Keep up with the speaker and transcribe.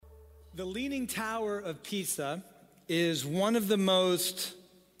The Leaning Tower of Pisa is one of the most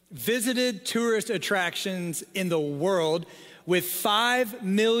visited tourist attractions in the world, with 5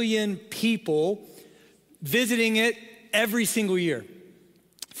 million people visiting it every single year.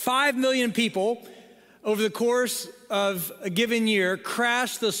 5 million people over the course of a given year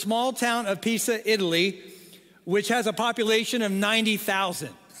crash the small town of Pisa, Italy, which has a population of 90,000.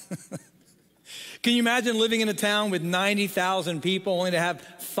 Can you imagine living in a town with 90,000 people, only to have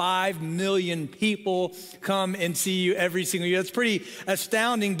 5 million people come and see you every single year? That's pretty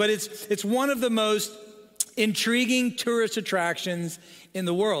astounding, but it's one of the most intriguing tourist attractions in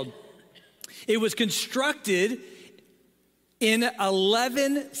the world. It was constructed in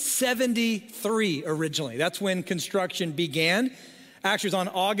 1173 originally. That's when construction began. Actually, it was on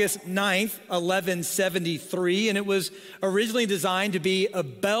August 9th, 1173, and it was originally designed to be a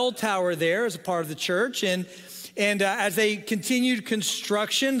bell tower there as a part of the church. And as they continued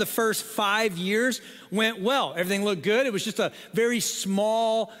construction, the first 5 years went well. Everything looked good. It was just a very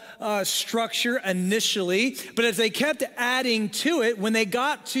small structure initially, but as they kept adding to it, when they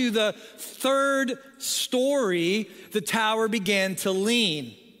got to the third story, the tower began to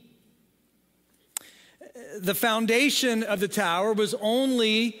lean. The foundation of the tower was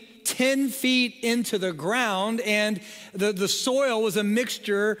only 10 feet into the ground, and the soil was a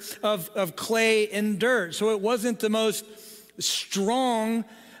mixture of clay and dirt. So it wasn't the most strong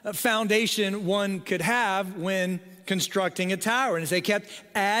foundation one could have when constructing a tower. And as they kept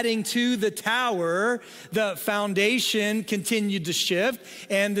adding to the tower, the foundation continued to shift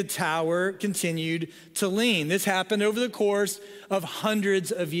and the tower continued to lean. This happened over the course of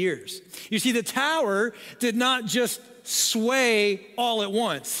hundreds of years. You see, the tower did not just sway all at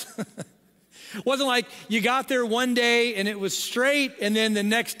once. It wasn't like you got there one day and it was straight, and then the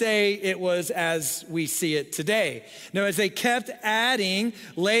next day it was as we see it today. No, as they kept adding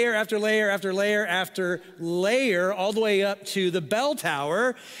layer after layer after layer after layer, all the way up to the bell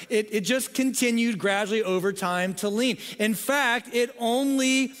tower, it just continued gradually over time to lean. In fact, it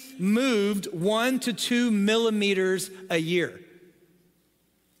only moved 1 to 2 millimeters a year.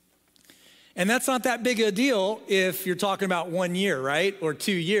 And that's not that big a deal if you're talking about 1 year, right? Or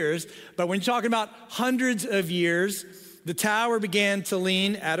 2 years. But when you're talking about hundreds of years, the tower began to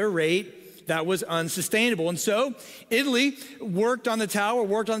lean at a rate that was unsustainable. And so Italy worked on the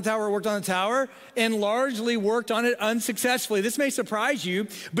tower, and largely worked on it unsuccessfully. This may surprise you,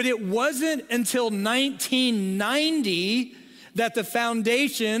 but it wasn't until 1990 that the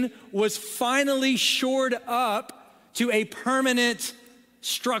foundation was finally shored up to a permanent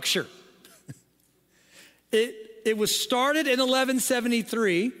structure. It was started in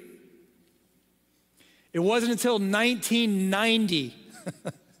 1173. It wasn't until 1990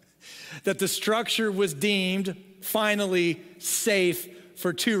 that the structure was deemed finally safe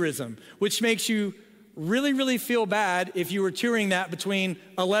for tourism, which makes you really, really feel bad if you were touring that between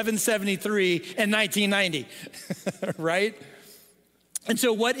 1173 and 1990, right? And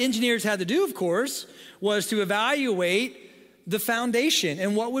so what engineers had to do, of course, was to evaluate the foundation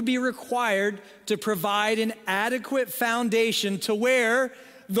and what would be required to provide an adequate foundation to where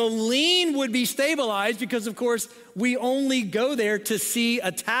the lean would be stabilized, because of course we only go there to see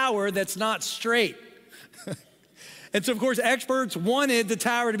a tower that's not straight. And so of course experts wanted the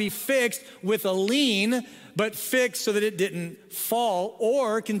tower to be fixed with a lean, but fixed so that it didn't fall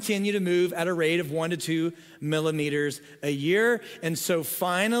or continue to move at a rate of 1 to 2 millimeters a year. And so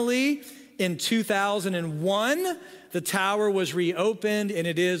finally in 2001, the tower was reopened, and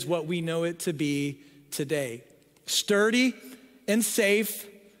it is what we know it to be today. Sturdy and safe,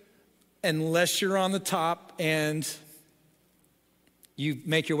 unless you're on the top and you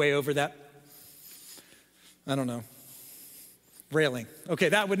make your way over that, railing. Okay,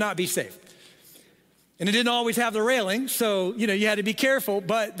 that would not be safe. And it didn't always have the railing, so, you had to be careful,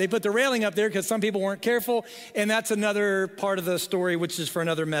 but they put the railing up there because some people weren't careful, and that's another part of the story, which is for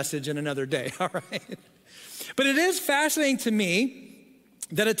another message and another day, all right? But it is fascinating to me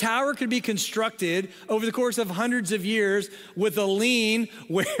that a tower could be constructed over the course of hundreds of years with a lean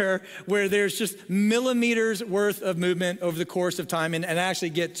where there's just millimeters worth of movement over the course of time and actually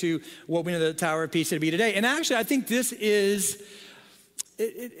get to what we know the Tower of Pisa to be today. And actually, I think this is,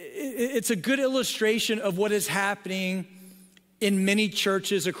 it's a good illustration of what is happening in many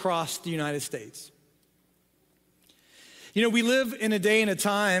churches across the United States. We live in a day and a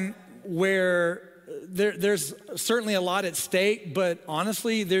time where there's certainly a lot at stake, but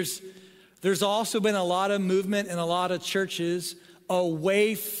honestly, there's also been a lot of movement in a lot of churches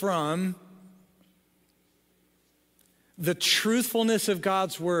away from the truthfulness of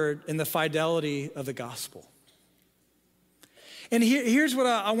God's word and the fidelity of the gospel. And here's what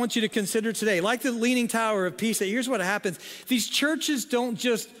I want you to consider today. Like the Leaning Tower of Pisa, here's what happens. These churches don't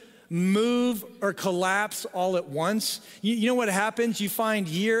just move or collapse all at once. You know what happens? You find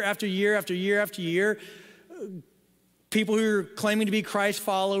year after year after year after year, people who are claiming to be Christ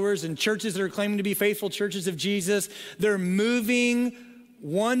followers and churches that are claiming to be faithful churches of Jesus, they're moving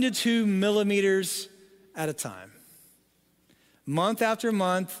 1 to 2 millimeters at a time. Month after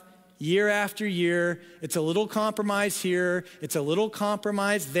month, year after year, it's a little compromise here, it's a little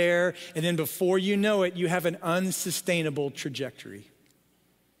compromise there, and then before you know it, you have an unsustainable trajectory.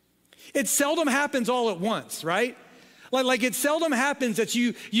 It seldom happens all at once, right? Like it seldom happens that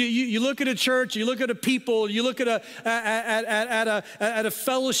you look at a church, you look at a people, you look at a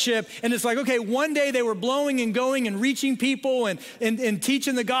fellowship, and it's like, okay, one day they were blowing and going and reaching people and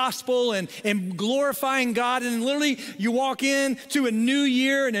teaching the gospel and glorifying God, and literally you walk in to a new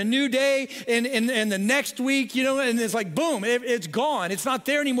year and a new day, and the next week, and it's like, boom, it's gone. It's not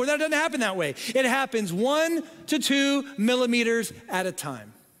there anymore. That doesn't happen that way. It happens 1 to 2 millimeters at a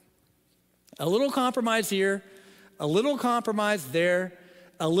time. A little compromise here, a little compromise there,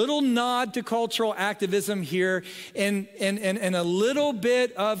 a little nod to cultural activism here, and a little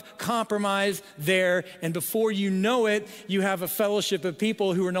bit of compromise there. And before you know it, you have a fellowship of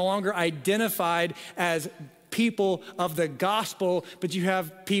people who are no longer identified as people of the gospel, but you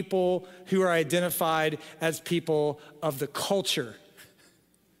have people who are identified as people of the culture.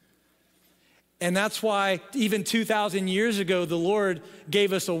 And that's why even 2,000 years ago, the Lord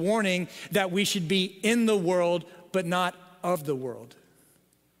gave us a warning that we should be in the world, but not of the world.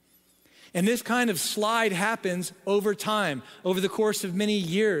 And this kind of slide happens over time, over the course of many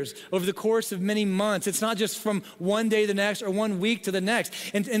years, over the course of many months. It's not just from one day to the next or 1 week to the next.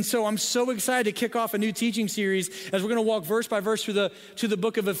 And so I'm so excited to kick off a new teaching series as we're going to walk verse by verse through the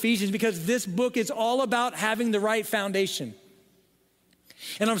book of Ephesians, because this book is all about having the right foundation.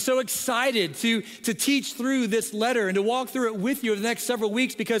 And I'm so excited to teach through this letter and to walk through it with you over the next several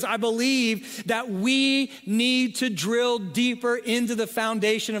weeks, because I believe that we need to drill deeper into the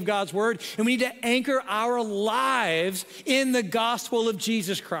foundation of God's word, and we need to anchor our lives in the gospel of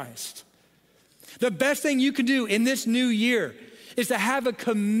Jesus Christ. The best thing you can do in this new year is to have a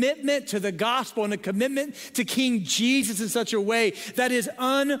commitment to the gospel and a commitment to King Jesus in such a way that is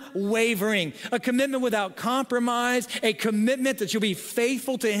unwavering, a commitment without compromise, a commitment that you'll be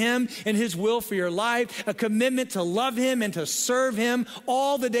faithful to him and his will for your life, a commitment to love him and to serve him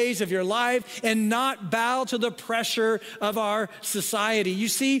all the days of your life and not bow to the pressure of our society. You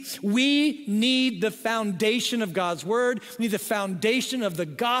see, we need the foundation of God's word, we need the foundation of the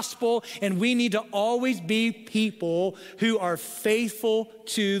gospel, and we need to always be people who are faithful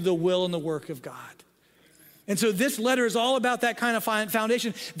to the will and the work of God. And so this letter is all about that kind of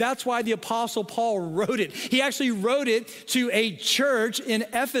foundation. That's why the Apostle Paul wrote it. He actually wrote it to a church in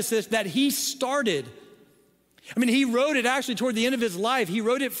Ephesus that he started. I mean, he wrote it actually toward the end of his life. He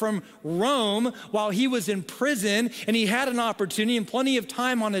wrote it from Rome while he was in prison, and he had an opportunity and plenty of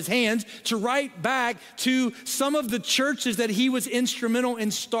time on his hands to write back to some of the churches that he was instrumental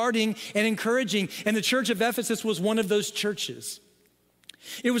in starting and encouraging. And the church of Ephesus was one of those churches.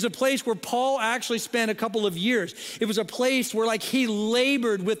 It was a place where Paul actually spent a couple of years. It was a place where he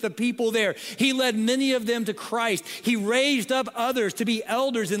labored with the people there. He led many of them to Christ. He raised up others to be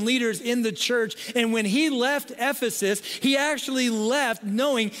elders and leaders in the church. And when he left Ephesus, he actually left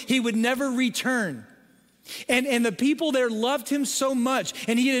knowing he would never return. And the people there loved him so much,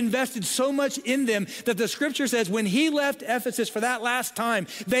 and he had invested so much in them, that the scripture says when he left Ephesus for that last time,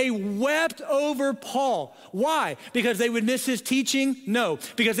 they wept over Paul. Why? Because they would miss his teaching? No.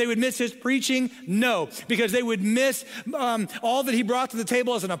 Because they would miss his preaching? No. Because they would miss all that he brought to the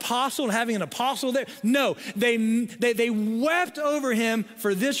table as an apostle and having an apostle there? No. They wept over him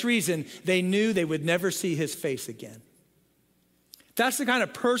for this reason. They knew they would never see his face again. That's the kind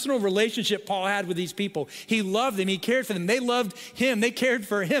of personal relationship Paul had with these people. He loved them. He cared for them. They loved him. They cared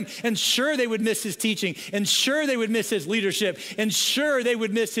for him. And sure, they would miss his teaching. And sure, they would miss his leadership. And sure, they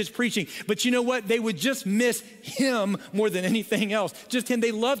would miss his preaching. But you know what? They would just miss him more than anything else. Just him.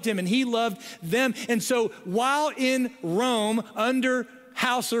 They loved him, and he loved them. And so while in Rome under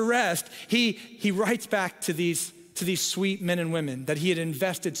house arrest, he writes back to these sweet men and women that he had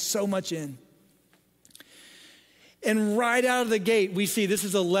invested so much in. And right out of the gate, we see this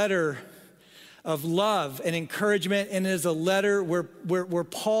is a letter of love and encouragement, and it is a letter where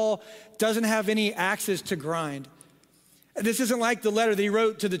Paul doesn't have any axes to grind. This isn't like the letter that he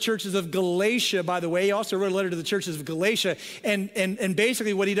wrote to the churches of Galatia, by the way. He also wrote a letter to the churches of Galatia. And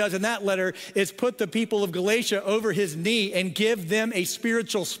basically what he does in that letter is put the people of Galatia over his knee and give them a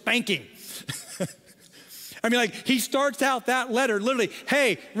spiritual spanking. I mean, like, he starts out that letter literally,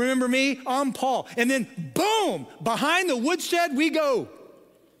 hey, remember me? I'm Paul. And then boom, behind the woodshed we go.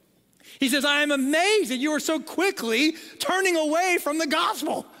 He says, I am amazed that you are so quickly turning away from the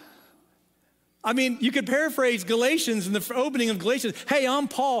gospel. I mean, you could paraphrase Galatians in the opening of Galatians. Hey, I'm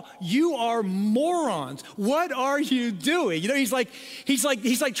Paul. You are morons. What are you doing? You know, he's like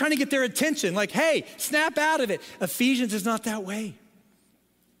trying to get their attention. Like, hey, snap out of it. Ephesians is not that way.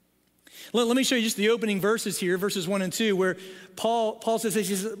 Let me show you just the opening verses here, verses 1 and 2, where Paul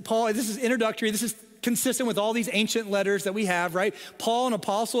says, Paul, this is introductory. This is consistent with all these ancient letters that we have, right? Paul, an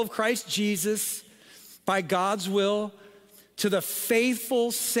apostle of Christ Jesus, by God's will, to the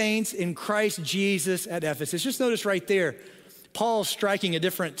faithful saints in Christ Jesus at Ephesus. Just notice right there, Paul's striking a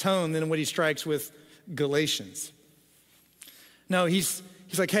different tone than what he strikes with Galatians. No, he's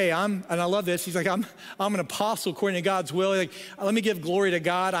like, hey, and I love this. He's like, I'm an apostle according to God's will. Like, let me give glory to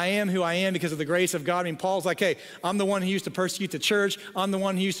God. I am who I am because of the grace of God. I mean, Paul's like, hey, I'm the one who used to persecute the church. I'm the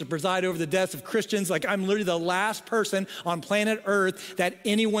one who used to preside over the deaths of Christians. Like, I'm literally the last person on planet Earth that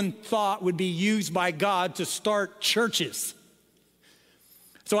anyone thought would be used by God to start churches.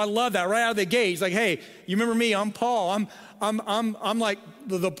 So I love that right out of the gate. He's like, hey, you remember me? I'm Paul. I'm like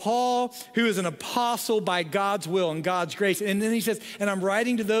the Paul who is an apostle by God's will and God's grace. And then he says, and I'm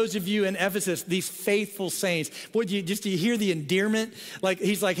writing to those of you in Ephesus, these faithful saints. Boy, do you hear the endearment? Like,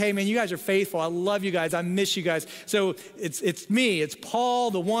 he's like, hey man, you guys are faithful. I love you guys. I miss you guys. So it's me. It's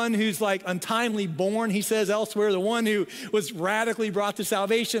Paul, the one who's like untimely born, he says elsewhere, the one who was radically brought to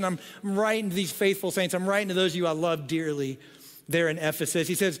salvation. I'm writing to these faithful saints. I'm writing to those of you I love dearly there in Ephesus.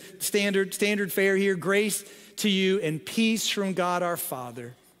 He says, standard fare here, grace to you and peace from God our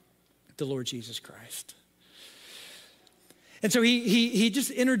Father, the Lord Jesus Christ. And so he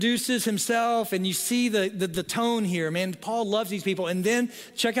just introduces himself, and you see the tone here, man. Paul loves these people. And then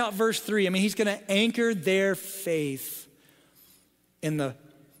check out verse 3. I mean, he's going to anchor their faith in the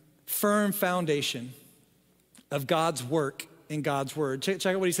firm foundation of God's work and God's word. Check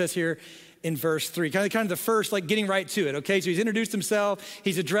out what he says here in verse 3, kind of the first, like getting right to it, okay? So he's introduced himself,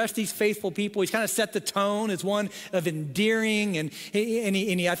 he's addressed these faithful people, he's kind of set the tone as one of endearing, and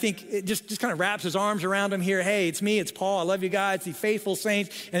he I think it just kind of wraps his arms around him here. Hey, it's me, it's Paul, I love you guys, the faithful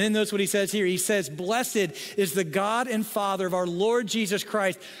saints. And then notice what he says here. He says, blessed is the God and Father of our Lord Jesus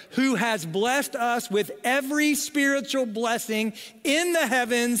Christ, who has blessed us with every spiritual blessing in the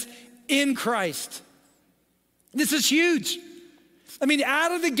heavens in Christ. This is huge. I mean,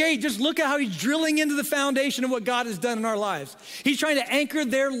 out of the gate, just look at how he's drilling into the foundation of what God has done in our lives. He's trying to anchor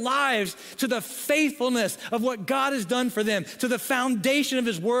their lives to the faithfulness of what God has done for them, to the foundation of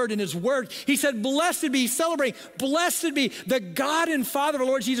his word and his work. He said, blessed be, celebrate, blessed be the God and Father of our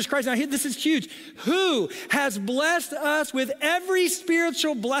Lord Jesus Christ. Now, this is huge. Who has blessed us with every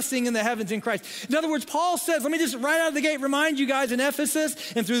spiritual blessing in the heavens in Christ. In other words, Paul says, let me just right out of the gate remind you guys in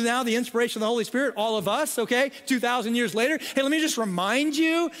Ephesus and through now the inspiration of the Holy Spirit, all of us, okay, 2,000 years later. Hey, let me just remind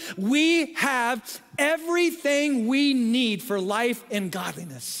you, we have everything we need for life and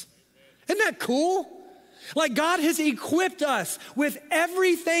godliness. Isn't that cool? Like, God has equipped us with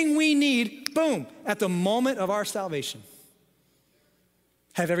everything we need, boom, at the moment of our salvation.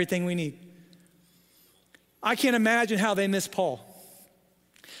 Have everything we need. I can't imagine how they missed Paul.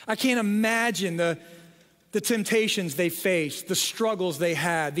 I can't imagine the temptations they faced, the struggles they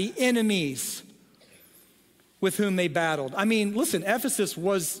had, the enemies with whom they battled. I mean, listen, Ephesus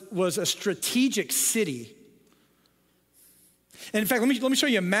was a strategic city. And in fact, let me show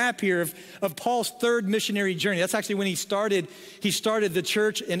you a map here of Paul's third missionary journey. That's actually when he started the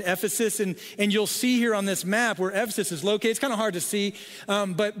church in Ephesus. And you'll see here on this map where Ephesus is located. It's kind of hard to see,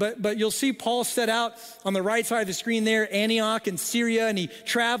 but you'll see Paul set out on the right side of the screen there, Antioch in Syria, and he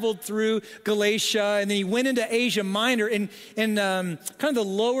traveled through Galatia, and then he went into Asia Minor. And kind of the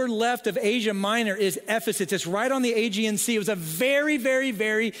lower left of Asia Minor is Ephesus. It's right on the Aegean Sea. It was a very, very,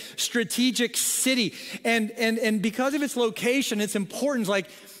 very strategic city. And because of its location, its importance, like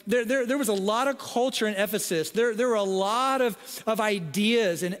there was a lot of culture in Ephesus. There were a lot of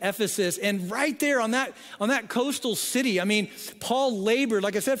ideas in Ephesus, and right there on that coastal city, I mean, Paul labored,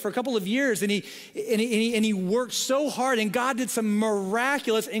 like I said, for a couple of years, and he worked so hard, and God did some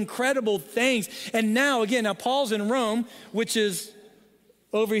miraculous, incredible things. And now Paul's in Rome, which is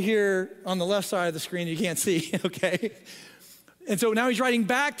over here on the left side of the screen. You can't see, okay? And so now he's writing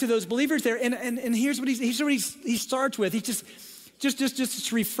back to those believers there, and here's what he starts with. He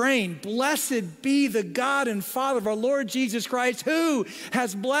just refrain. Blessed be the God and Father of our Lord Jesus Christ, who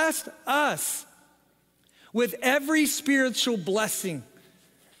has blessed us with every spiritual blessing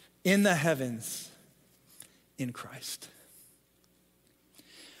in the heavens in Christ.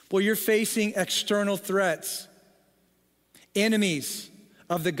 Well, you're facing external threats, enemies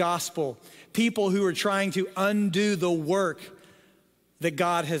of the gospel, people who are trying to undo the work that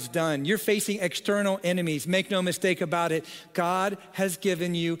God has done. You're facing external enemies. Make no mistake about it. God has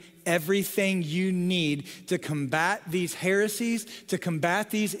given you everything you need to combat these heresies, to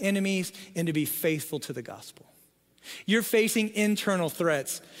combat these enemies, and to be faithful to the gospel. You're facing internal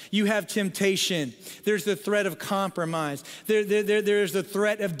threats. You have temptation. There's the threat of compromise. There's the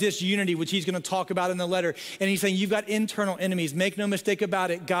threat of disunity, which he's going to talk about in the letter. And he's saying you've got internal enemies. Make no mistake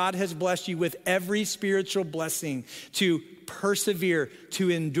about it. God has blessed you with every spiritual blessing to persevere, to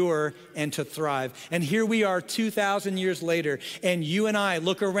endure, and to thrive. And here we are 2,000 years later, and you and I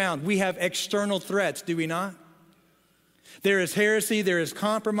look around. We have external threats, do we not? There is heresy, there is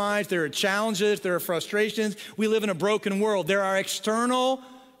compromise, there are challenges, there are frustrations. We live in a broken world. There are external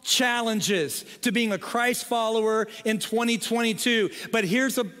challenges to being a Christ follower in 2022. But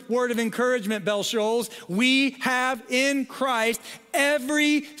here's a word of encouragement, Bell Shoals. We have in Christ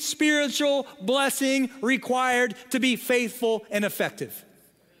every spiritual blessing required to be faithful and effective.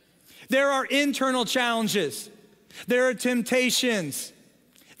 There are internal challenges. There are temptations.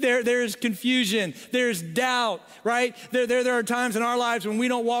 There's confusion, there's doubt, right? There are times in our lives when we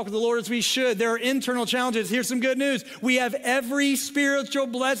don't walk with the Lord as we should. There are internal challenges. Here's some good news. We have every spiritual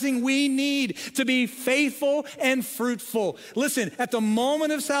blessing we need to be faithful and fruitful. Listen, at the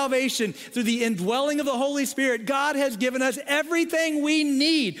moment of salvation, through the indwelling of the Holy Spirit, God has given us everything we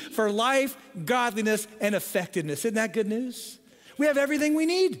need for life, godliness, and effectiveness. Isn't that good news? We have everything we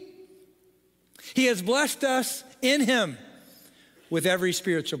need. He has blessed us in him with every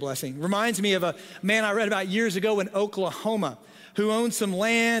spiritual blessing. Reminds me of a man I read about years ago in Oklahoma who owned some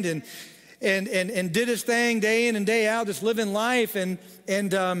land and did his thing day in and day out, just living life. And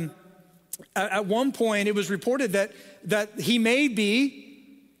at one point it was reported that he may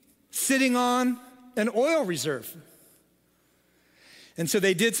be sitting on an oil reserve. And so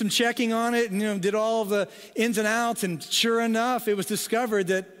they did some checking on it and did all of the ins and outs. And sure enough, it was discovered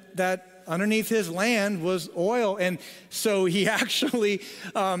that underneath his land was oil. And so he actually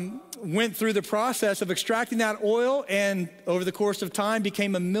went through the process of extracting that oil and over the course of time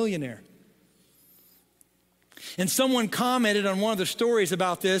became a millionaire. And someone commented on one of the stories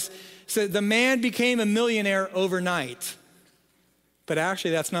about this, said the man became a millionaire overnight. But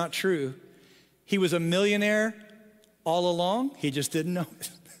actually that's not true. He was a millionaire all along. He just didn't know it.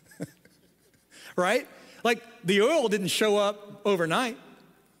 Right? Like the oil didn't show up overnight.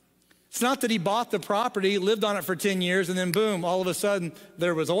 It's not that he bought the property, lived on it for 10 years, and then boom, all of a sudden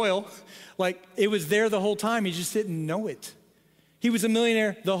there was oil. Like it was there the whole time. He just didn't know it. He was a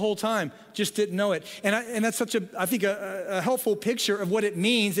millionaire the whole time, just didn't know it. And that's such I think a helpful picture of what it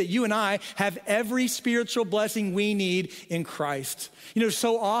means that you and I have every spiritual blessing we need in Christ.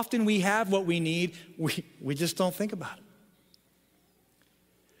 So often we have what we need, we just don't think about it.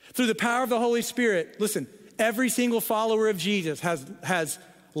 Through the power of the Holy Spirit, listen, every single follower of Jesus has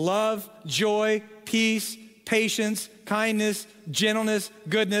love, joy, peace, patience, kindness, gentleness,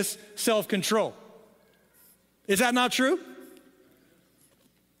 goodness, self-control. Is that not true?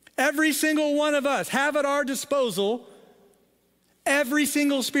 Every single one of us have at our disposal every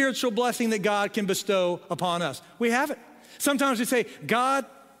single spiritual blessing that God can bestow upon us. We have it. Sometimes we say, God,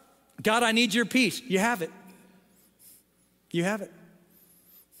 I need your peace. You have it. You have it.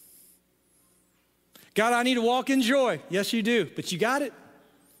 God, I need to walk in joy. Yes, you do, but you got it.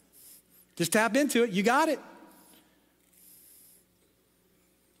 Just tap into it. You got it.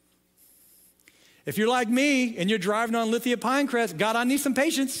 If you're like me and you're driving on Lithia Pinecrest, God, I need some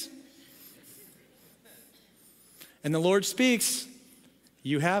patience. And the Lord speaks,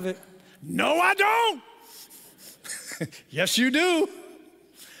 you have it. No, I don't. Yes, you do.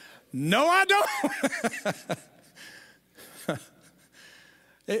 No, I don't.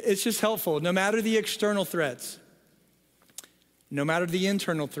 It's just helpful. No matter the external threats, no matter the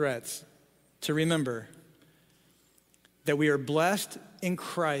internal threats, to remember that we are blessed in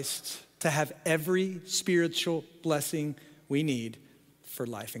Christ to have every spiritual blessing we need for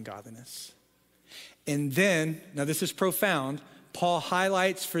life and godliness. And then, now this is profound, Paul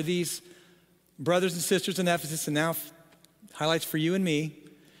highlights for these brothers and sisters in Ephesus, and now highlights for you and me,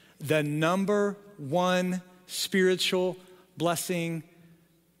 the number one spiritual blessing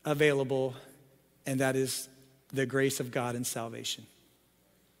available, and that is the grace of God and salvation.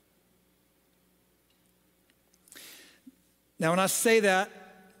 Now, when I say that,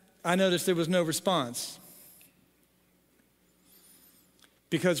 I noticed there was no response.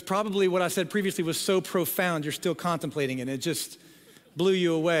 Because probably what I said previously was so profound, you're still contemplating it. It just blew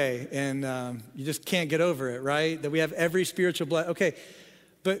you away, and you just can't get over it, right? That we have every spiritual blessing. Okay,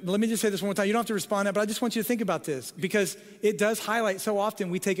 But let me just say this one more time. You don't have to respond now, but I just want you to think about this because it does highlight so often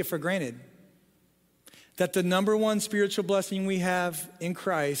we take it for granted that the number one spiritual blessing we have in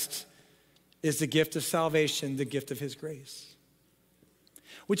Christ is the gift of salvation, the gift of his grace.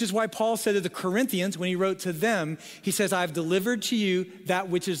 Which is why Paul said to the Corinthians, when he wrote to them, he says, I've delivered to you that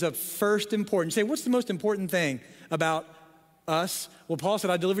which is of first importance. You say, what's the most important thing about us? Well, Paul said,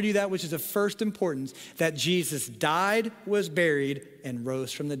 I delivered to you that which is of first importance, that Jesus died, was buried, and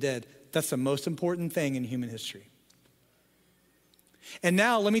rose from the dead. That's the most important thing in human history. And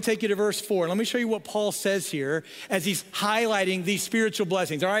now let me take you to verse 4. Let me show you what Paul says here as he's highlighting these spiritual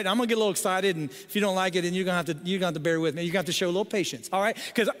blessings. All right, I'm gonna get a little excited, and if you don't like it, then you're gonna have to bear with me. You're gonna have to show a little patience, all right?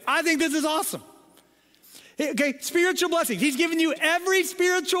 Because I think this is awesome. Okay, spiritual blessings. He's given you every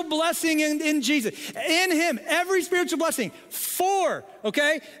spiritual blessing in Jesus. In him, every spiritual blessing.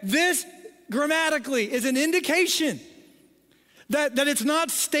 Okay? This grammatically is an indication that it's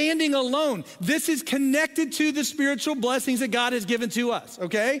not standing alone. This is connected to the spiritual blessings that God has given to us,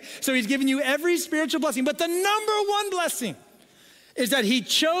 okay? So he's given you every spiritual blessing, but the number one blessing is that he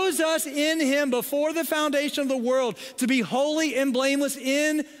chose us in him before the foundation of the world to be holy and blameless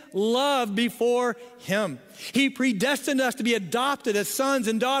in love before him. He predestined us to be adopted as sons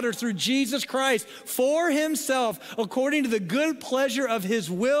and daughters through Jesus Christ for himself, according to the good pleasure of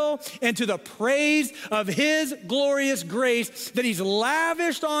his will and to the praise of his glorious grace that he's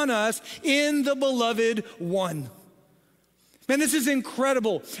lavished on us in the beloved one. Man, this is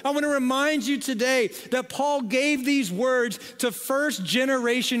incredible. I want to remind you today that Paul gave these words to first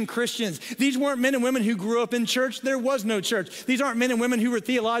generation Christians. These weren't men and women who grew up in church. There was no church. These aren't men and women who were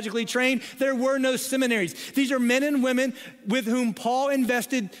theologically trained. There were no seminaries. These are men and women with whom Paul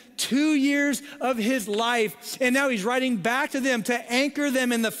invested 2 years of his life. And now he's writing back to them to anchor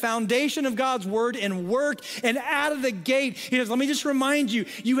them in the foundation of God's word and work. And out of the gate, he says, let me just remind you,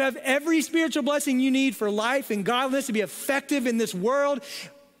 you have every spiritual blessing you need for life and godliness to be effective in this world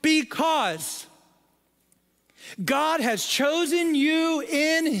because God has chosen you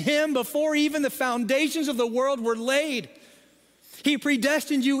in him before even the foundations of the world were laid. He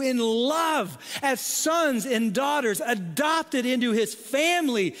predestined you in love as sons and daughters, adopted into his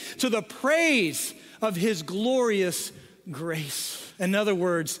family to the praise of his glorious grace. In other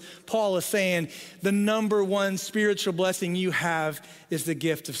words, Paul is saying the number one spiritual blessing you have is the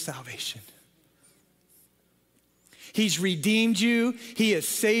gift of salvation. He's redeemed you. He has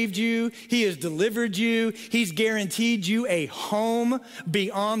saved you. He has delivered you. He's guaranteed you a home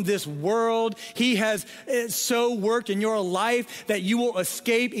beyond this world. He has so worked in your life that you will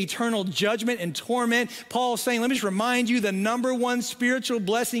escape eternal judgment and torment. Paul's saying, let me just remind you, the number one spiritual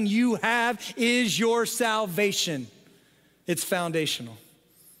blessing you have is your salvation. It's foundational.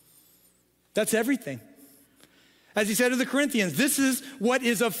 That's everything. As he said to the Corinthians, this is what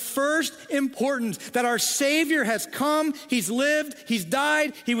is of first importance, that our Savior has come, he's lived, he's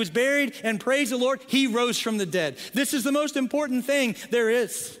died, he was buried, and praise the Lord, he rose from the dead. This is the most important thing there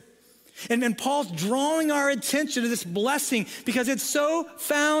is. And Paul's drawing our attention to this blessing because it's so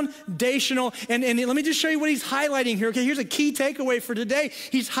foundational. And let me just show you what he's highlighting here. Okay, here's a key takeaway for today.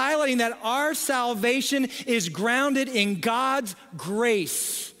 He's highlighting that our salvation is grounded in God's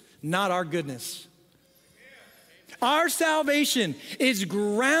grace, not our goodness. Our salvation is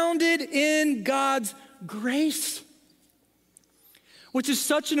grounded in God's grace, which is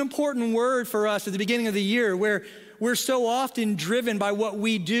such an important word for us at the beginning of the year, where we're so often driven by what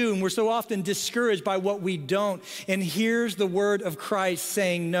we do and we're so often discouraged by what we don't. And here's the word of Christ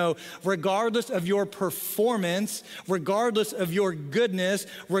saying, no, regardless of your performance, regardless of your goodness,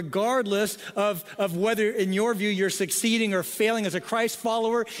 regardless of whether in your view you're succeeding or failing as a Christ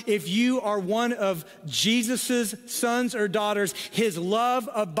follower, if you are one of Jesus's sons or daughters, his love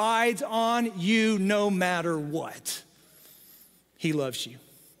abides on you no matter what. He loves you.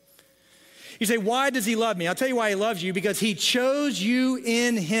 You say, why does he love me? I'll tell you why he loves you, because he chose you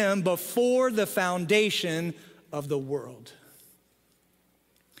in him before the foundation of the world.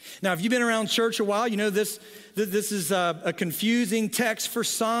 Now, if you've been around church a while, you know this is a confusing text for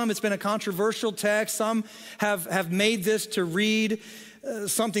some. It's been a controversial text. Some have made this to read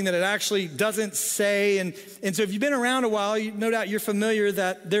something that it actually doesn't say. And so if you've been around a while, no doubt you're familiar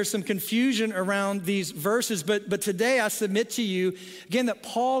that there's some confusion around these verses. But today I submit to you, again, that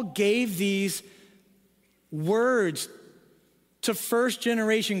Paul gave these words to first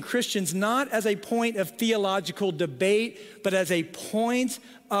generation Christians, not as a point of theological debate, but as a point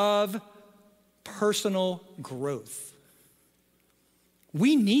of personal growth.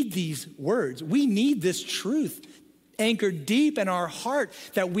 We need these words. We need this truth anchored deep in our heart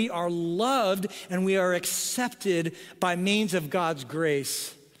that we are loved and we are accepted by means of God's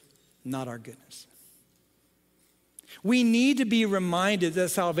grace, not our goodness. We need to be reminded that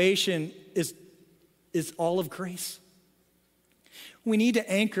salvation is all of grace. We need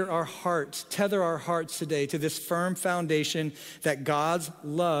to anchor our hearts, tether our hearts today to this firm foundation that God's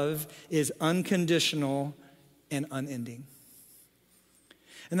love is unconditional and unending.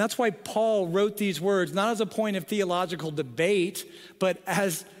 And that's why Paul wrote these words, not as a point of theological debate, but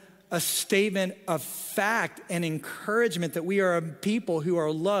as a statement of fact and encouragement that we are a people who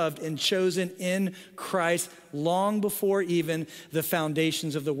are loved and chosen in Christ long before even the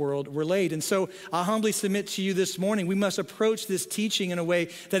foundations of the world were laid. And so I humbly submit to you this morning, we must approach this teaching in a way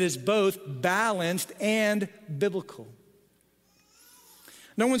that is both balanced and biblical.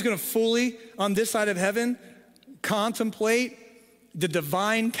 No one's going to fully, on this side of heaven, contemplate the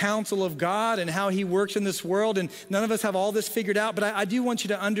divine counsel of God and how he works in this world. And none of us have all this figured out, but I do want you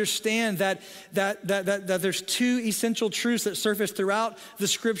to understand that there's two essential truths that surface throughout the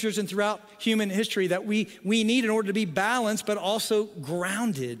scriptures and throughout human history that we need in order to be balanced, but also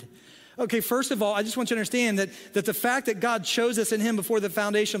grounded. Okay, first of all, I just want you to understand that the fact that God chose us in him before the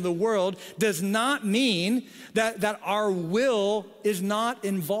foundation of the world does not mean that our will is not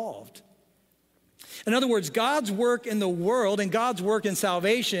involved. In other words, God's work in the world and God's work in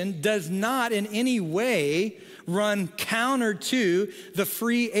salvation does not in any way run counter to the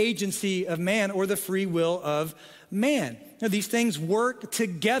free agency of man or the free will of man. Now, these things work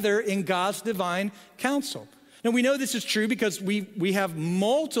together in God's divine counsel. Now, we know this is true because we have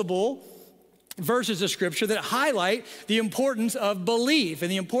multiple verses of scripture that highlight the importance of belief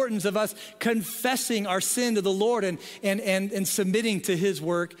and the importance of us confessing our sin to the Lord and submitting to his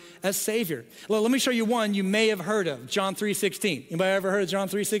work as Savior. Well, let me show you one you may have heard of, John 3:16. Anybody ever heard of John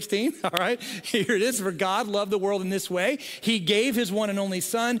 3:16? All right, here it is. For God loved the world in this way. He gave his one and only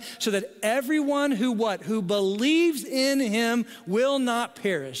son so that everyone who believes in him will not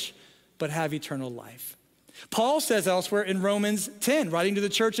perish, but have eternal life. Paul says elsewhere in Romans 10, writing to the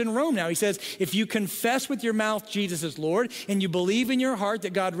church in Rome now, he says, if you confess with your mouth Jesus is Lord and you believe in your heart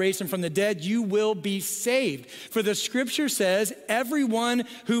that God raised him from the dead, you will be saved. For the scripture says, everyone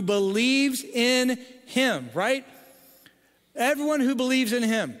who believes in him, right? Everyone who believes in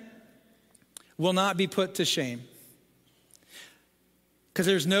him will not be put to shame. Because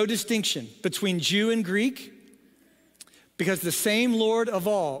there's no distinction between Jew and Greek, because the same Lord of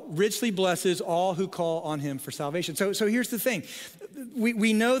all richly blesses all who call on him for salvation. So here's the thing.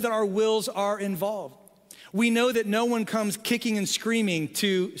 We know that our wills are involved. We know that no one comes kicking and screaming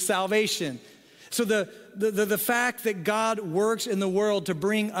to salvation. So the fact that God works in the world to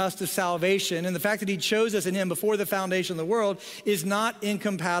bring us to salvation and the fact that he chose us in him before the foundation of the world is not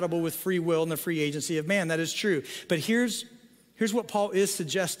incompatible with free will and the free agency of man. That is true. But here's what Paul is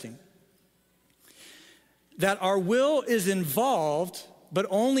suggesting. That our will is involved, but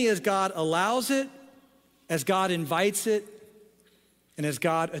only as God allows it, as God invites it, and as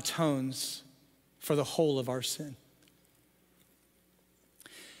God atones for the whole of our sin.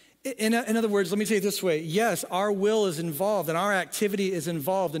 In other words, let me say it this way. Yes, our will is involved and our activity is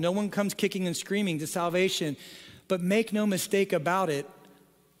involved, and no one comes kicking and screaming to salvation, but make no mistake about it,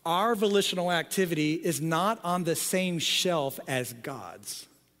 our volitional activity is not on the same shelf as God's.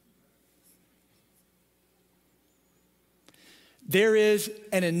 There is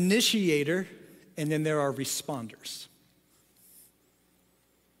an initiator, and then there are responders.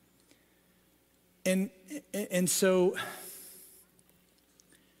 And so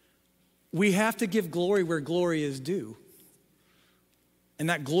we have to give glory where glory is due. And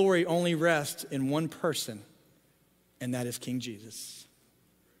that glory only rests in one person, and that is King Jesus.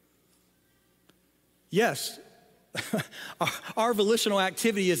 Yes, our volitional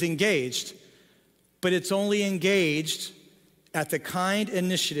activity is engaged, but it's only engaged at the kind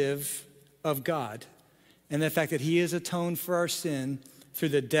initiative of God and the fact that he has atoned for our sin through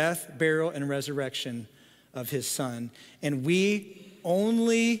the death, burial, and resurrection of his son. And we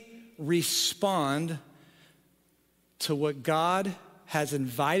only respond to what God has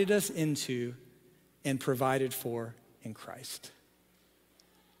invited us into and provided for in Christ.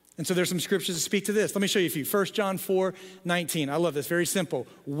 And so there's some scriptures that speak to this. Let me show you a few. 1 John 4:19. I love this. Very simple.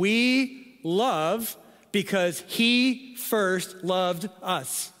 We love because he first loved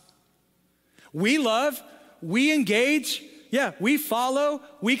us. We love, we engage, we follow,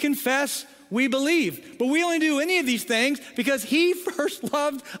 we confess, we believe. But we only do any of these things because he first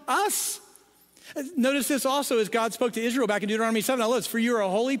loved us. Notice this also as God spoke to Israel back in Deuteronomy 7. Now listen, for you are a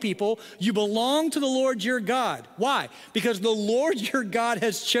holy people. You belong to the Lord your God. Why? Because the Lord your God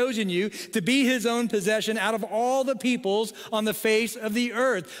has chosen you to be his own possession out of all the peoples on the face of the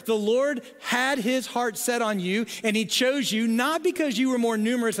earth. The Lord had his heart set on you, and he chose you not because you were more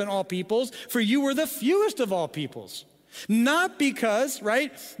numerous than all peoples, for you were the fewest of all peoples. Not because,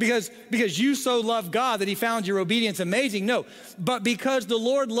 right? Because you so loved God that he found your obedience amazing. No, but because the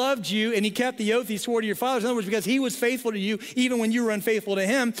Lord loved you and he kept the oath he swore to your fathers. In other words, because he was faithful to you even when you were unfaithful to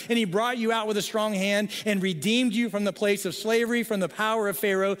him, and he brought you out with a strong hand and redeemed you from the place of slavery, from the power of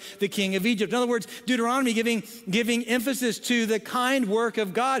Pharaoh, the king of Egypt. In other words, Deuteronomy giving emphasis to the kind work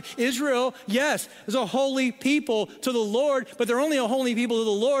of God. Israel, yes, is a holy people to the Lord, but they're only a holy people to the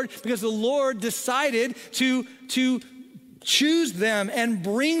Lord because the Lord decided to choose them and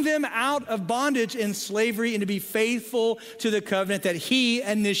bring them out of bondage and slavery and to be faithful to the covenant that he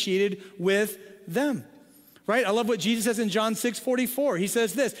initiated with them. Right? I love what Jesus says in John 6:44. He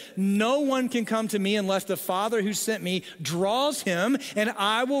says this, no one can come to me unless the Father who sent me draws him, and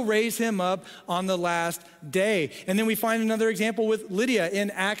I will raise him up on the last day. And then we find another example with Lydia in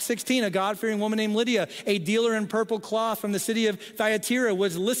Acts 16, a God-fearing woman named Lydia, a dealer in purple cloth from the city of Thyatira,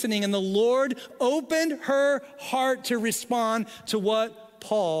 was listening, and the Lord opened her heart to respond to what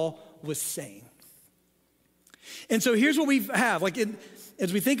Paul was saying. And so here's what we have,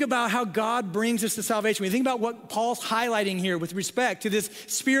 as we think about how God brings us to salvation, we think about what Paul's highlighting here with respect to this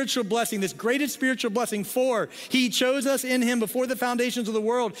spiritual blessing, this greatest spiritual blessing. For he chose us in him before the foundations of the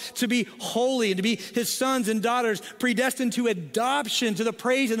world to be holy and to be his sons and daughters, predestined to adoption, to the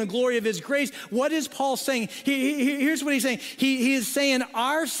praise and the glory of his grace. What is Paul saying? Here's what he's saying. He is saying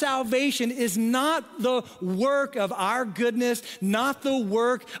our salvation is not the work of our goodness, not the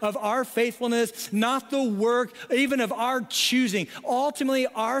work of our faithfulness, not the work even of our choosing. Ultimately,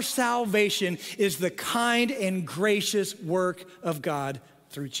 our salvation is the kind and gracious work of God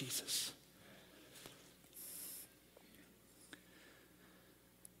through Jesus.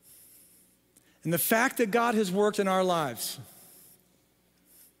 And the fact that God has worked in our lives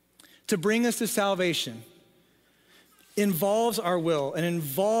to bring us to salvation involves our will and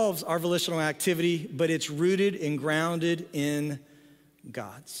involves our volitional activity, but it's rooted and grounded in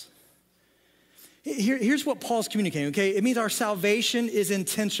God's. Here's what Paul's communicating, okay? It means our salvation is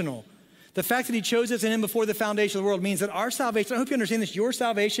intentional. The fact that he chose us in him before the foundation of the world means that our salvation, I hope you understand this, your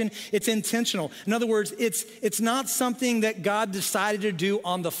salvation, it's intentional. In other words, it's not something that God decided to do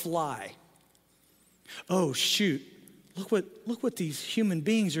on the fly. Oh, shoot, look what these human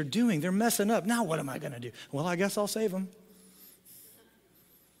beings are doing. They're messing up. Now what am I gonna do? Well, I guess I'll save them.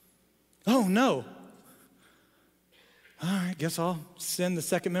 Oh, no. All right, guess I'll send the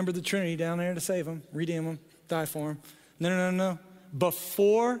second member of the Trinity down there to save them, redeem them, die for them. No.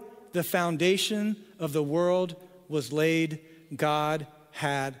 Before the foundation of the world was laid, God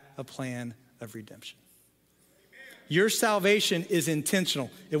had a plan of redemption. Your salvation is intentional.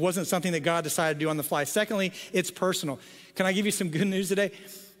 It wasn't something that God decided to do on the fly. Secondly, it's personal. Can I give you some good news today?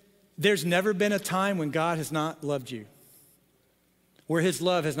 There's never been a time when God has not loved you, where his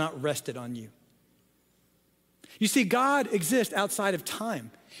love has not rested on you. You see, God exists outside of time.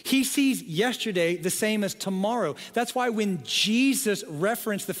 He sees yesterday the same as tomorrow. That's why when Jesus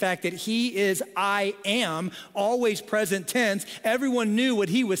referenced the fact that he is I am, always present tense, everyone knew what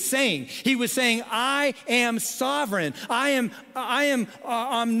he was saying. He was saying, I am sovereign. I am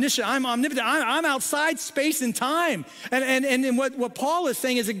omniscient. I'm omnipotent. I'm outside space and time. And what Paul is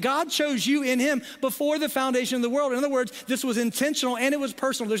saying is that God chose you in him before the foundation of the world. In other words, this was intentional and it was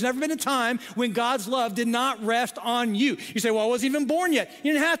personal. There's never been a time when God's love did not rest on you. You say, well, I wasn't even born yet.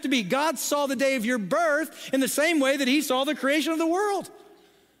 You didn't have to be. God saw the day of your birth in the same way that he saw the creation of the world.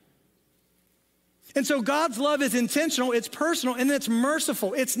 And so God's love is intentional, it's personal, and it's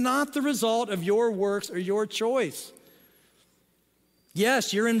merciful. It's not the result of your works or your choice.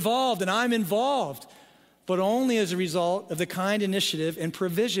 Yes, you're involved and I'm involved, but only as a result of the kind initiative and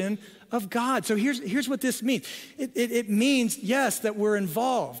provision of God. So here's what this means. It means, yes, that we're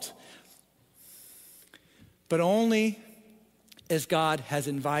involved, but only as God has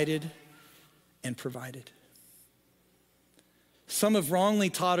invited and provided. Some have wrongly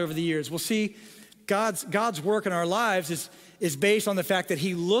taught over the years, well, see, God's work in our lives is based on the fact that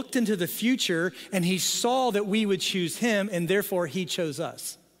he looked into the future and he saw that we would choose him, and therefore he chose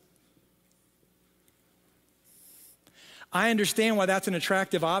us. I understand why that's an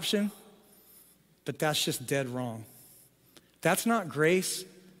attractive option, but that's just dead wrong. That's not grace,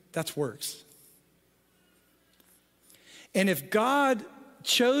 that's works. And if God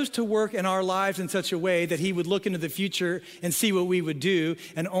chose to work in our lives in such a way that he would look into the future and see what we would do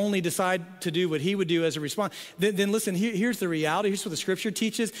and only decide to do what he would do as a response, then listen, here's the reality. Here's what the scripture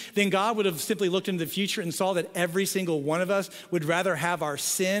teaches. Then God would have simply looked into the future and saw that every single one of us would rather have our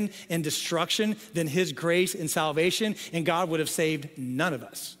sin and destruction than his grace and salvation, and God would have saved none of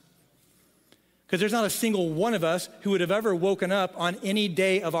us. Because there's not a single one of us who would have ever woken up on any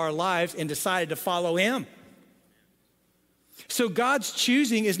day of our lives and decided to follow him. So God's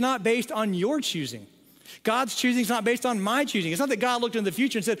choosing is not based on your choosing. God's choosing is not based on my choosing. It's not that God looked into the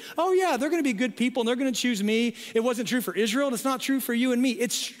future and said, oh yeah, they're going to be good people and they're going to choose me. It wasn't true for Israel and it's not true for you and me.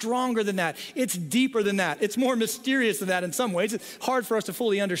 It's stronger than that. It's deeper than that. It's more mysterious than that in some ways. It's hard for us to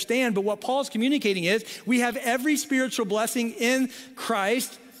fully understand, but what Paul's communicating is we have every spiritual blessing in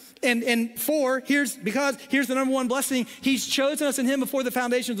Christ. And here's the number one blessing. He's chosen us in him before the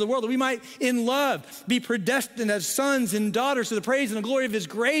foundations of the world that we might in love be predestined as sons and daughters to the praise and the glory of his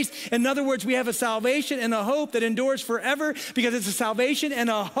grace. In other words, we have a salvation and a hope that endures forever because it's a salvation and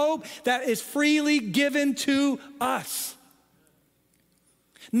a hope that is freely given to us.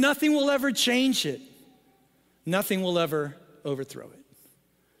 Nothing will ever change it. Nothing will ever overthrow it.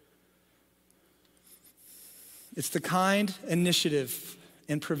 It's the kind initiative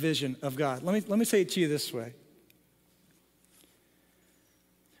and provision of God. Let me say it to you this way.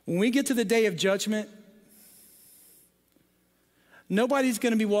 When we get to the day of judgment, nobody's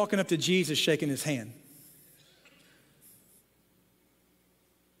going to be walking up to Jesus shaking his hand.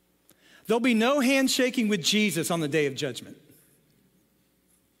 There'll be no handshaking with Jesus on the day of judgment.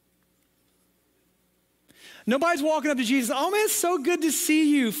 Nobody's walking up to Jesus, oh man, it's so good to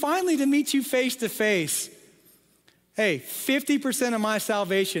see you, finally to meet you face to face. Hey, 50% of my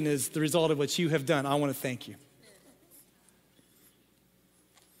salvation is the result of what you have done. I want to thank you.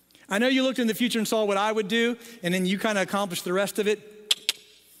 I know you looked in the future and saw what I would do, and then you kind of accomplished the rest of it.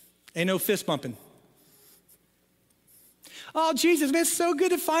 Ain't no fist bumping. Oh, Jesus, man, it's so good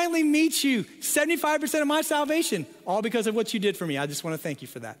to finally meet you. 75% of my salvation, all because of what you did for me. I just want to thank you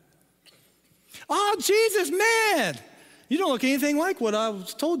for that. Oh, Jesus, man, you don't look anything like what I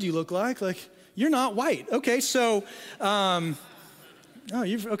was told you look like. You're not white. Okay, so,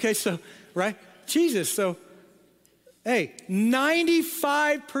 right? Jesus, so, hey,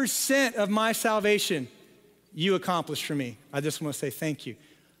 95% of my salvation you accomplished for me. I just want to say thank you.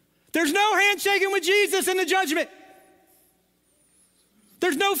 There's no handshaking with Jesus in the judgment.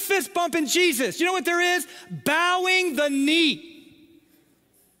 There's no fist bumping Jesus. You know what there is? Bowing the knee.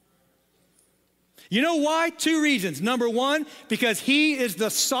 You know why? 2 reasons. Number 1, because he is the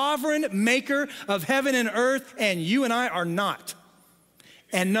sovereign maker of heaven and earth, and you and I are not.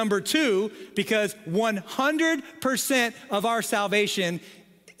 And number 2, because 100% of our salvation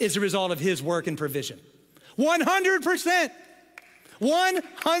is a result of his work and provision. 100%.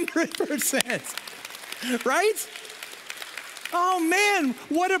 100%. Right? Oh man,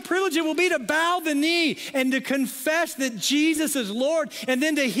 what a privilege it will be to bow the knee and to confess that Jesus is Lord, and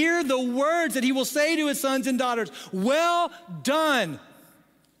then to hear the words that he will say to his sons and daughters, well done,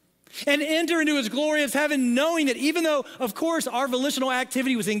 and enter into his glorious heaven, knowing that even though, of course, our volitional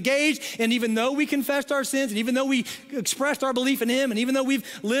activity was engaged, and even though we confessed our sins, and even though we expressed our belief in him, and even though we've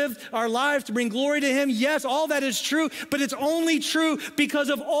lived our lives to bring glory to him, yes, all that is true, but it's only true because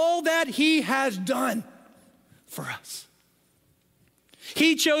of all that he has done for us.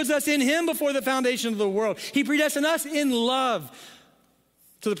 He chose us in him before the foundation of the world. He predestined us in love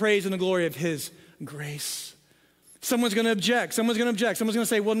to the praise and the glory of his grace. Someone's going to object. Someone's going to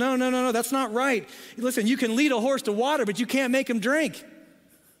say, well, no, that's not right. Listen, you can lead a horse to water, but you can't make him drink.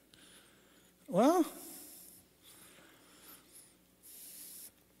 Well,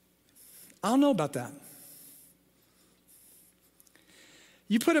 I don't know about that.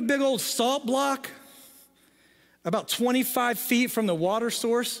 You put a big old salt block about 25 feet from the water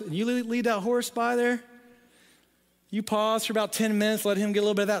source, and you lead that horse by there. You pause for about 10 minutes, let him get a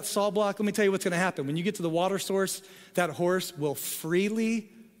little bit of that salt block. Let me tell you what's going to happen. When you get to the water source, that horse will freely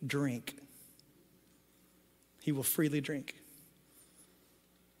drink. He will freely drink.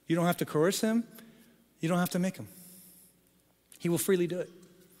 You don't have to coerce him. You don't have to make him. He will freely do it.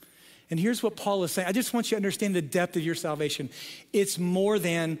 And here's what Paul is saying. I just want you to understand the depth of your salvation. It's more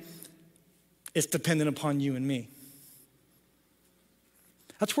than it's dependent upon you and me.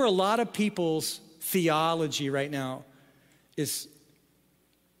 That's where a lot of people's theology right now is,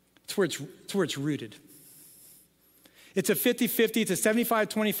 it's where it's rooted. It's a 50-50, it's a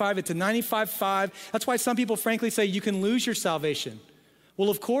 75-25, it's a 95-5. That's why some people frankly say you can lose your salvation. Well,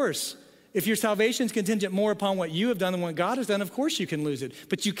 of course, if your salvation is contingent more upon what you have done than what God has done, of course you can lose it.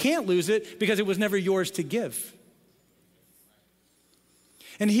 But you can't lose it because it was never yours to give.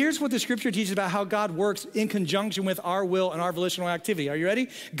 And here's what the scripture teaches about how God works in conjunction with our will and our volitional activity. Are you ready?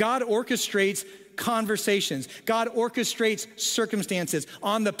 God orchestrates conversations. God orchestrates circumstances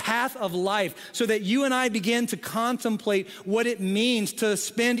on the path of life so that you and I begin to contemplate what it means to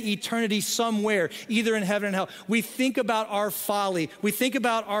spend eternity somewhere, either in heaven and hell. We think about our folly. We think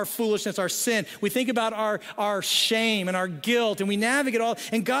about our foolishness, our sin. We think about our shame and our guilt, and we navigate all.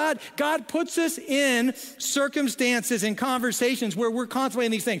 And God puts us in circumstances and conversations where we're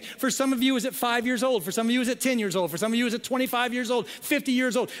contemplating these things. For some of you, is it 5 years old? For some of you, is it 10 years old? For some of you, is it 25 years old, 50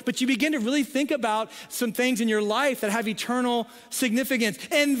 years old? But you begin to really think about some things in your life that have eternal significance.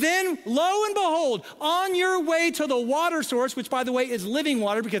 And then, lo and behold, on your way to the water source, which by the way is living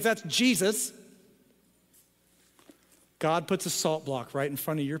water because that's Jesus, God puts a salt block right in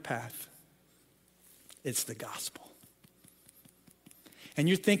front of your path. It's the gospel. And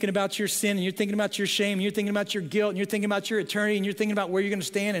you're thinking about your sin, and you're thinking about your shame, and you're thinking about your guilt, and you're thinking about your eternity, and you're thinking about where you're going to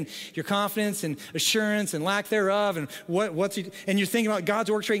stand, and your confidence and assurance and lack thereof, and and you're thinking about God's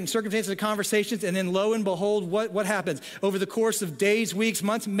orchestrating circumstances and conversations, and then lo and behold, what happens? Over the course of days, weeks,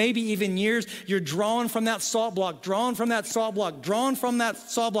 months, maybe even years, you're drawing from that salt block, drawing from that salt block, drawing from that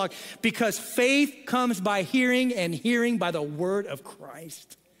salt block, because faith comes by hearing, and hearing by the word of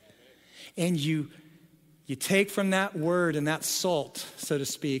Christ. And you take from that word and that salt, so to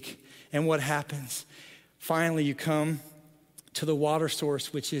speak, and what happens? Finally, you come to the water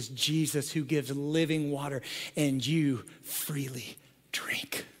source, which is Jesus, who gives living water, and you freely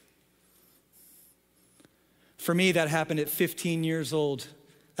drink. For me, that happened at 15 years old.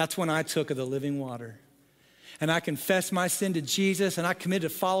 That's when I took of the living water. And I confessed my sin to Jesus, and I committed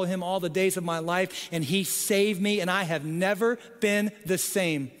to follow him all the days of my life, and he saved me, and I have never been the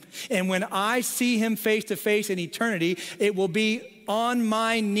same. And when I see him face to face in eternity, it will be on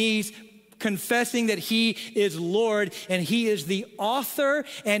my knees confessing that he is Lord, and he is the author,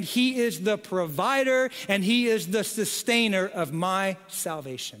 and he is the provider, and he is the sustainer of my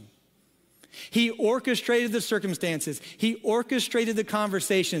salvation. He orchestrated the circumstances. He orchestrated the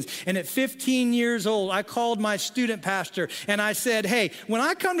conversations. And at 15 years old, I called my student pastor and I said, hey, when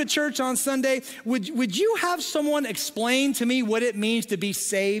I come to church on Sunday, would you have someone explain to me what it means to be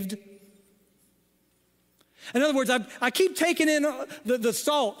saved? In other words, I keep taking in the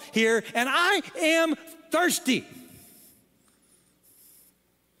salt here, and I am thirsty.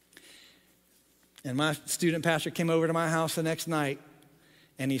 And my student pastor came over to my house the next night,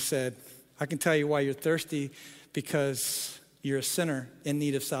 and he said, I can tell you why you're thirsty, because you're a sinner in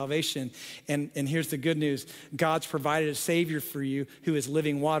need of salvation. And here's the good news. God's provided a Savior for you who is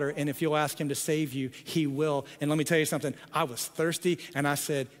living water. And if you'll ask him to save you, he will. And let me tell you something. I was thirsty, and I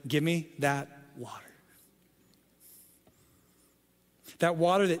said, give me that water. That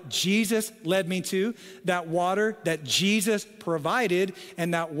water that Jesus led me to, that water that Jesus provided,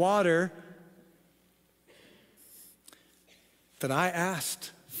 and that water that I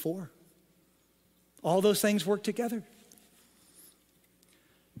asked for. All those things work together.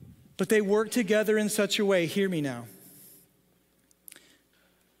 But they work together in such a way, hear me now,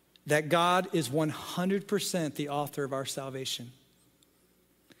 that God is 100% the author of our salvation.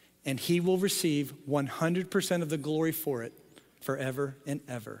 And he will receive 100% of the glory for it forever and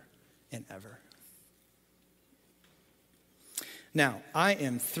ever and ever. Now, I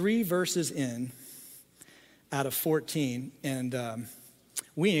am 3 verses in out of 14, and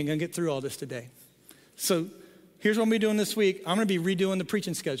we ain't gonna get through all this today. So here's what I'm gonna be doing this week. I'm gonna be redoing the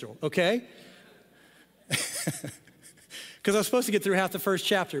preaching schedule, okay? Because I was supposed to get through half the first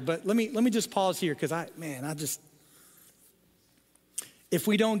chapter, but let me just pause here, because if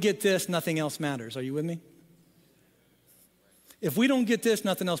we don't get this, nothing else matters. Are you with me? If we don't get this,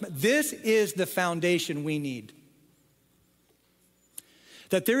 nothing else matters. This is the foundation we need.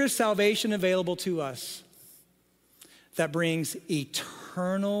 That there is salvation available to us that brings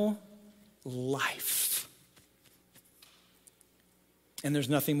eternal life. And there's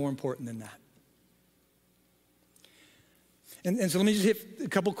nothing more important than that. And so let me just hit a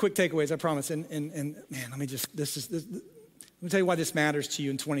couple quick takeaways, I promise. And man, let me tell you why this matters to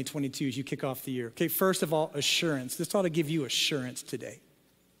you in 2022 as you kick off the year. Okay, first of all, assurance. This ought to give you assurance today.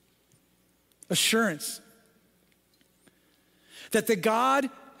 Assurance that the God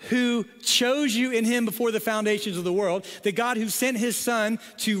who chose you in him before the foundations of the world, the God who sent his son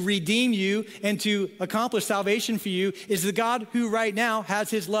to redeem you and to accomplish salvation for you, is the God who right now has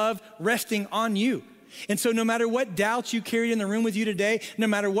his love resting on you. And so no matter what doubts you carried in the room with you today, no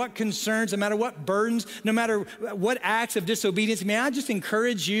matter what concerns, no matter what burdens, no matter what acts of disobedience, may I just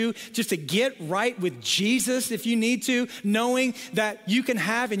encourage you just to get right with Jesus if you need to, knowing that you can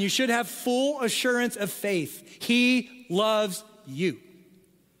have and you should have full assurance of faith. He loves you.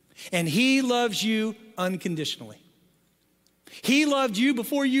 And he loves you unconditionally. He loved you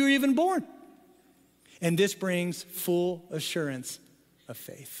before you were even born. And this brings full assurance of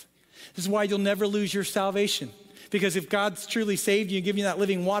faith. This is why you'll never lose your salvation. Because if God's truly saved you and given you that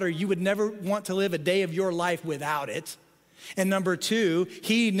living water, you would never want to live a day of your life without it. And number two,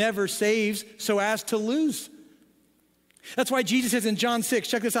 he never saves so as to lose. That's why Jesus says in John 6,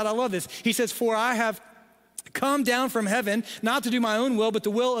 check this out, I love this. He says, for I have come down from heaven, not to do my own will, but the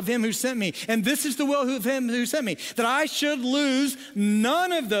will of him who sent me. And this is the will of him who sent me, that I should lose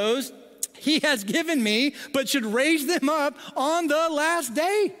none of those he has given me, but should raise them up on the last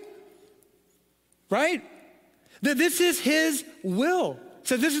day. Right? That this is his will.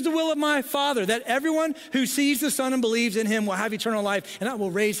 So this is the will of my Father, that everyone who sees the Son and believes in him will have eternal life, and I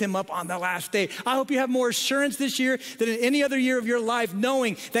will raise him up on the last day. I hope you have more assurance this year than in any other year of your life,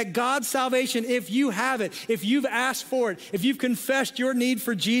 knowing that God's salvation, if you have it, if you've asked for it, if you've confessed your need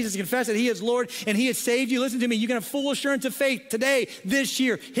for Jesus, confessed that he is Lord and he has saved you, listen to me, you can have full assurance of faith today, this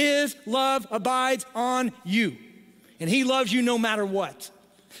year. His love abides on you, and he loves you no matter what.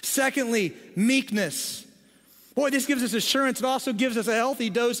 Secondly, meekness. Boy, this gives us assurance. It also gives us a healthy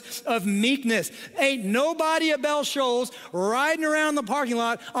dose of meekness. Ain't nobody at Bell Shoals riding around the parking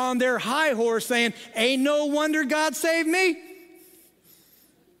lot on their high horse saying, ain't no wonder God saved me.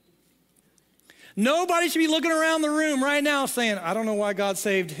 Nobody should be looking around the room right now saying, I don't know why God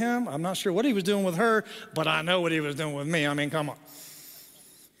saved him. I'm not sure what he was doing with her, but I know what he was doing with me. I mean, come on.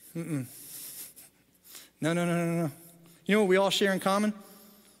 No. You know what we all share in common?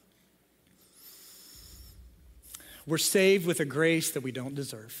 We're saved with a grace that we don't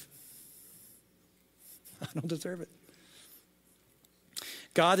deserve. I don't deserve it.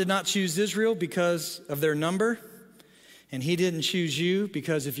 God did not choose Israel because of their number, and he didn't choose you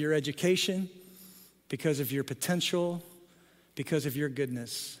because of your education, because of your potential, because of your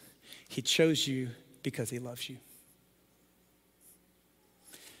goodness. He chose you because he loves you.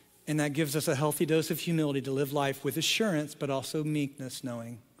 And that gives us a healthy dose of humility to live life with assurance, but also meekness,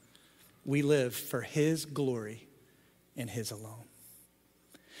 knowing we live for his glory and his alone.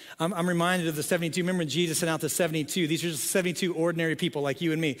 I'm reminded of the 72. Remember when Jesus sent out the 72? These are just 72 ordinary people like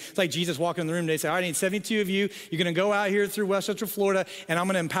you and me. It's like Jesus walking in the room today and say, I need 72 of you. You're going to go out here through West Central Florida, and I'm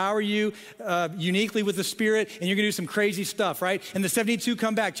going to empower you uniquely with the Spirit, and you're going to do some crazy stuff, right? And the 72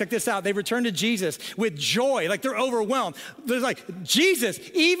 come back. Check this out. They return to Jesus with joy, like they're overwhelmed. They're like, Jesus,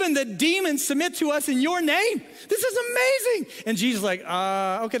 even the demons submit to us in your name. This is amazing. And Jesus is like,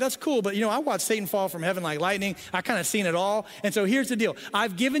 okay, that's cool, but I watched Satan fall from heaven like lightning. I kind of seen it all. And so here's the deal.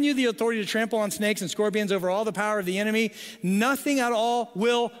 I've given you the authority to trample on snakes and scorpions over all the power of the enemy. Nothing at all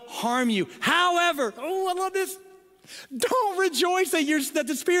will harm you. However, I love this. Don't rejoice that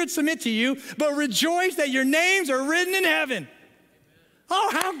the spirits submit to you, but rejoice that your names are written in heaven. Oh,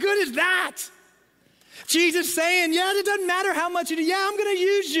 how good is that? Jesus saying, it doesn't matter how much you do. I'm going to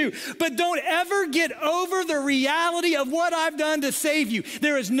use you. But don't ever get over the reality of what I've done to save you.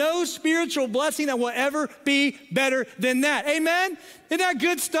 There is no spiritual blessing that will ever be better than that. Amen? Isn't that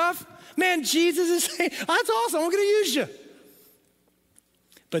good stuff? Man, Jesus is saying, that's awesome. I'm going to use you.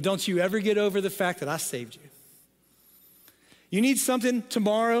 But don't you ever get over the fact that I saved you. You need something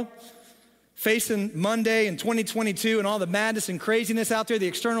tomorrow, facing Monday and 2022 and all the madness and craziness out there, the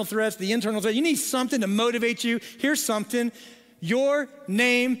external threats, the internal threats. You need something to motivate you. Here's something. Your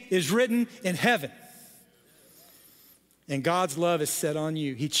name is written in heaven. And God's love is set on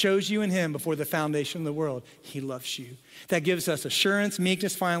you. He chose you in him before the foundation of the world. He loves you. That gives us assurance,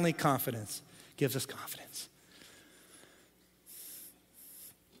 meekness, finally, confidence. Gives us confidence.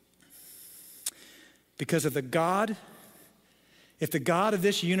 Because if the God of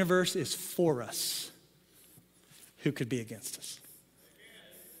this universe is for us, who could be against us?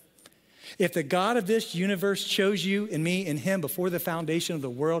 If the God of this universe chose you and me and him before the foundation of the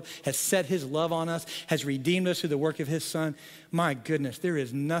world, has set his love on us, has redeemed us through the work of his son, my goodness, there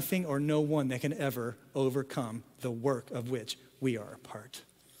is nothing or no one that can ever overcome the work of which we are a part.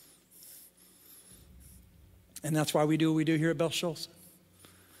 And that's why we do what we do here at Bell Shoals.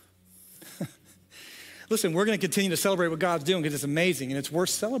 Listen, we're going to continue to celebrate what God's doing because it's amazing and it's worth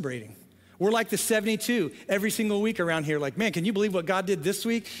celebrating. We're like the 72 every single week around here. Like, man, can you believe what God did this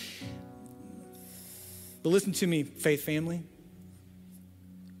week? But listen to me, faith family.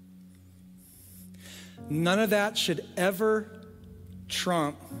 None of that should ever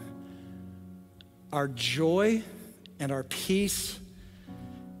trump our joy and our peace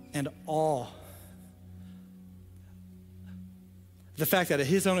and awe. The fact that at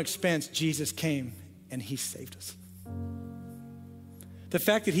his own expense, Jesus came and he saved us. The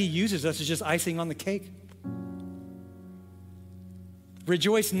fact that he uses us is just icing on the cake.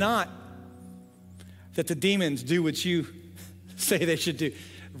 Rejoice not that the demons do what you say they should do.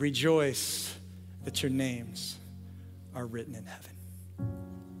 Rejoice that your names are written in heaven.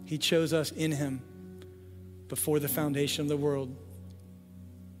 He chose us in him before the foundation of the world.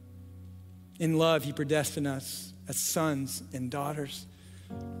 In love, he predestined us as sons and daughters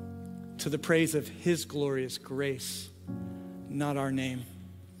to the praise of his glorious grace, not our name,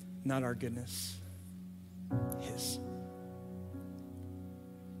 not our goodness, his.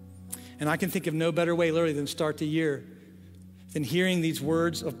 And I can think of no better way, literally, than start the year than hearing these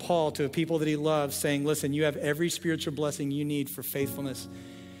words of Paul to a people that he loves, saying, listen, you have every spiritual blessing you need for faithfulness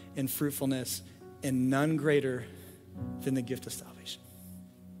and fruitfulness, and none greater than the gift of salvation.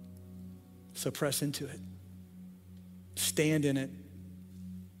 So press into it. Stand in it.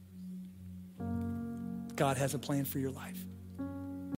 God has a plan for your life.